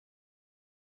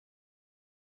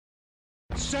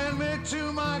Send me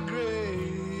to my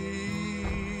grave.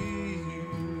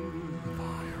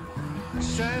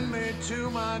 Send me to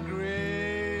my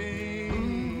grave.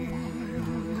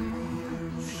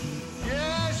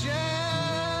 Yes,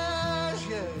 yes,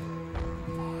 yes.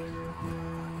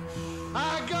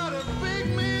 I got a big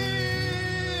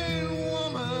mean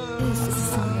woman. This is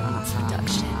Firecrotch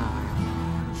production.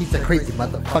 He's a crazy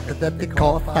motherfucker that they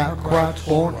call Firecrotch.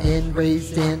 Born and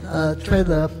raised in a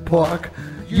trailer park.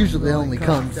 Usually only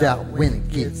comes out when it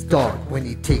gets dark. When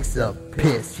he takes a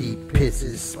piss, he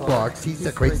pisses sparks. He's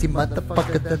a crazy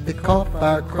motherfucker that they call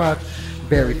Firecrotch.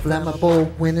 Very flammable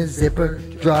when his zipper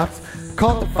drops.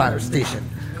 Call the fire station.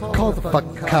 Call the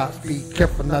fucking cops. Be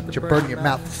careful not to burn your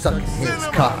mouth sucking his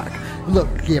cock. Look,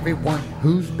 everyone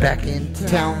who's back in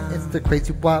town. It's the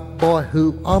crazy white boy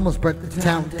who almost burnt the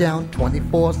town down.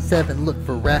 24/7, look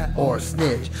for rat or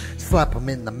snitch. Slap him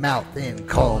in the mouth and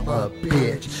call him a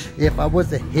bitch. If I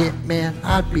was a hitman,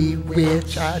 I'd be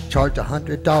rich. I'd charge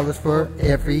 $100 for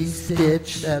every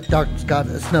stitch. That doctor's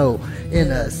gotta snow in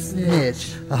a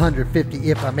snitch. $150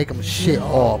 if I make him shit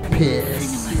or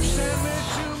piss.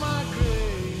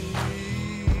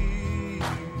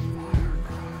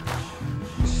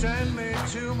 Send me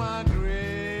to my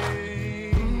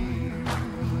grave.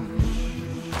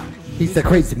 He's a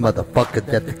crazy motherfucker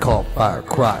that they call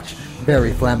Firecrotch.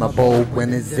 Very flammable when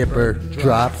his zipper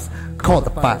drops. Call the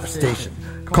fire station.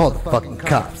 Call the fucking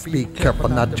cops. Be careful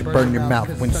not to burn your mouth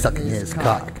when sucking his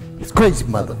cock. He's crazy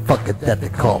motherfucker that they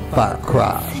call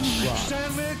Firecrotch.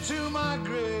 Send me to my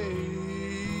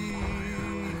grave.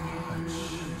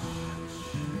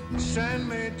 Send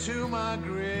me to my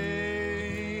grave.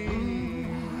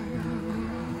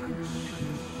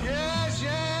 Yes,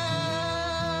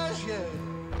 yes, yes.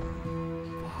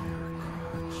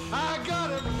 I got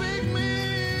a big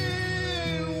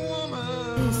mean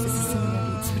woman. This is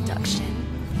Firecrotch production.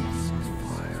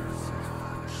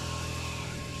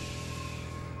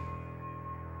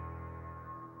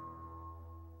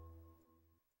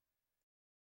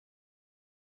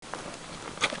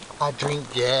 I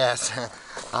drink gas.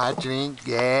 I drink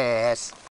gas.